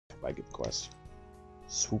I get the quest.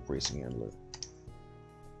 Swoop Racing Handler.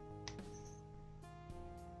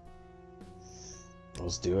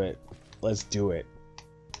 Let's do it. Let's do it.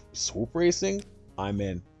 Swoop Racing? I'm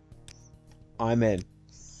in. I'm in.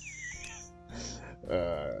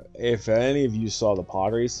 If any of you saw the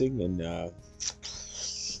pod racing in the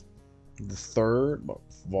third,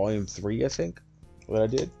 volume 3, I think, that I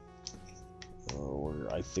did,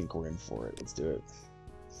 I think we're in for it. Let's do it.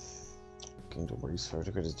 Kingdom race,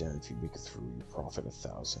 first credit is down. If you make it through, you profit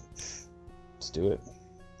 1,000. Let's do it.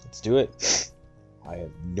 Let's do it. I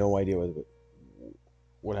have no idea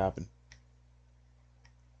what happened.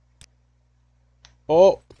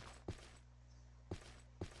 Oh!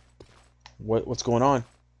 What's going on?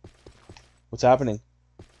 What's happening?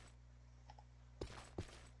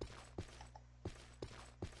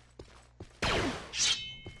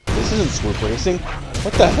 This isn't Swoop Racing.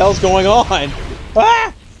 What the hell's going on?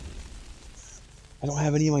 Ah! I don't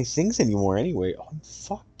have any of my things anymore anyway. Oh, I'm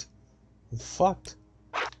fucked. I'm fucked.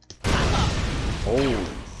 Holy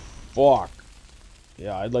fuck.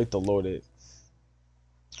 Yeah, I'd like to load it.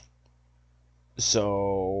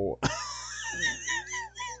 So...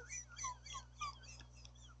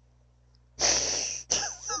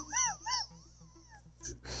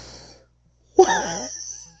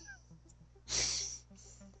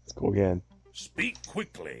 Let's go again. Speak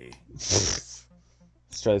quickly. Let's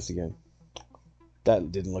try this again.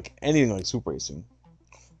 That didn't look anything like Swoop Racing.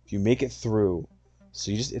 If you make it through,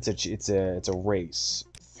 so you just it's a race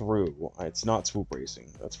through. It's not Swoop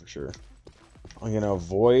Racing, that's for sure. I'm gonna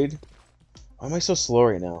avoid. Why am I so slow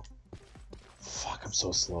right now? Fuck, I'm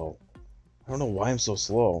so slow. I don't know why I'm so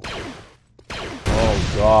slow.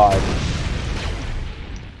 Oh god.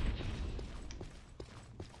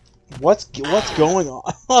 What's going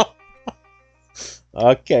on?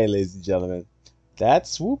 Okay, ladies and gentlemen,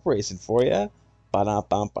 that's Swoop Racing for you.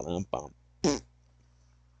 Ba-dum-bum, ba-dum-bum.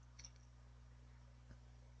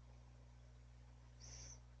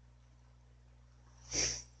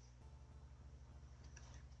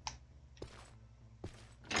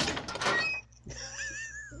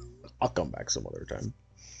 I'll come back some other time.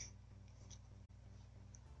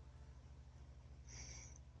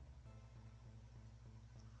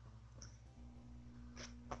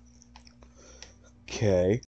 Okay.